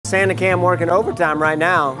Santa Cam working overtime right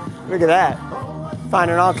now. Look at that.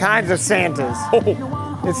 Finding all kinds of Santas.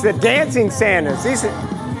 It's the dancing Santas. These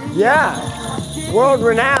are, yeah,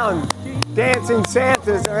 world-renowned dancing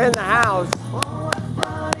Santas are in the house.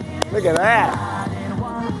 Look at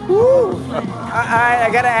that. Woo. I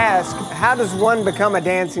gotta ask, how does one become a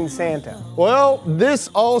dancing Santa? Well, this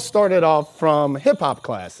all started off from hip-hop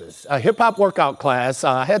classes, a hip-hop workout class.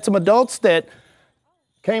 I had some adults that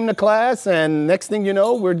came to class, and next thing you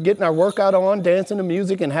know, we're getting our workout on, dancing to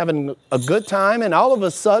music and having a good time. And all of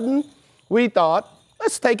a sudden, we thought,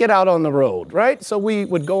 let's take it out on the road, right? So we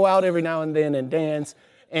would go out every now and then and dance.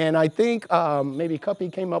 And I think maybe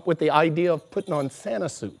Cuppy came up with the idea of putting on Santa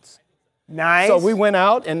suits. Nice. So we went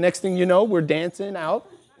out, and next thing you know, we're dancing out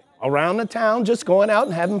around the town, just going out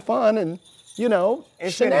and having fun and, you know,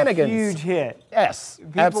 it's shenanigans. Been a huge hit. Yes,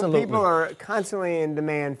 absolutely. People are constantly in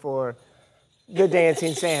demand for good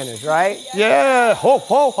dancing Santas, right? Yeah, ho,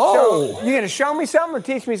 ho, ho. So, you gonna show me something or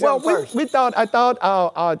teach me something first? I thought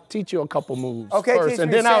I'll teach you a couple moves first,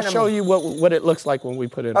 and then I'll show you what it looks like when we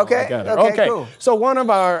put it all together. Okay, cool. So one of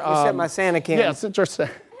our... set my Santa Cam. Yeah, since you're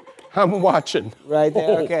I'm watching. Right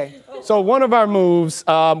there, okay. So one of our moves,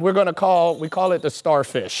 we call it the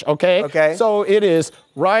starfish, okay? Okay. So it is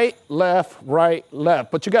right, left,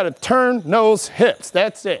 but you gotta turn those hips,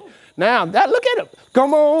 that's it. Now, look at him.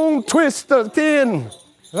 Come on, twist the tin.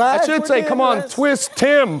 I should say, come on, twist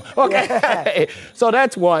Tim. Okay, yeah. So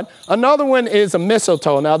that's one. Another one is a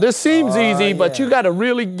mistletoe. Now, this seems easy, but you got to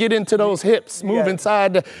really get into those hips, move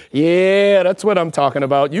inside. Yeah, that's what I'm talking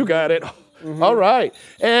about. You got it. Mm-hmm. All right.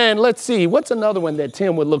 And let's see, what's another one that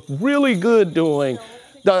Tim would look really good doing?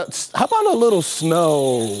 How about a little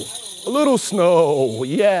snow? A little snow,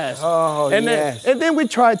 yes. Oh, yes. And then we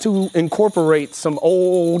try to incorporate some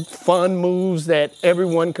old fun moves that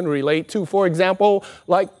everyone can relate to. For example,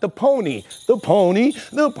 like the pony. The pony,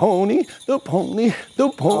 the pony, the pony, the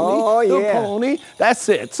pony, the pony. That's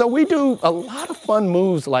it. So we do a lot of fun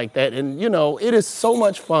moves like that. And, you know, it is so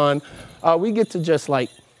much fun. We get to just, like,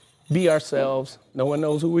 be ourselves. No one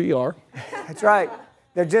knows who we are. That's right.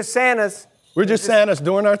 They're just Santas. We're just Santas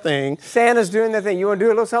doing our thing. Santa's doing their thing. You want to do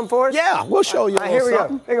a little something for us? Yeah, we'll show you a little something. Here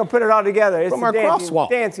we go. They're going to put it all together. It's from our crosswalk.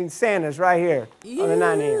 Dancing Santas right here on the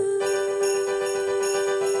 9 a.m.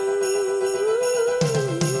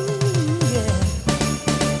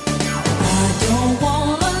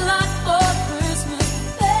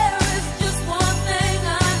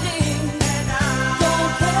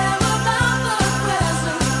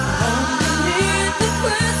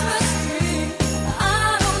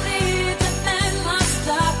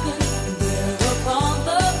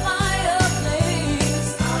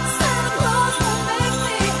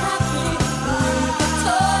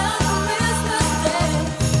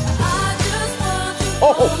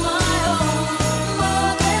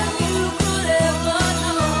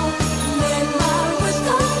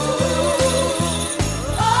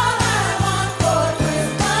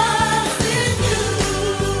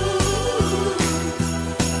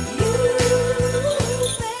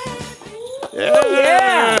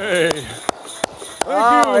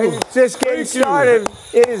 It's just getting started.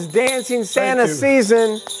 It is Dancing Santa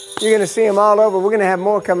season. You're going to see them all over. We're going to have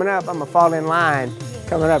more coming up. I'm going to fall in line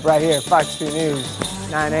coming up right here. Fox 2 News,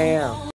 9 a.m.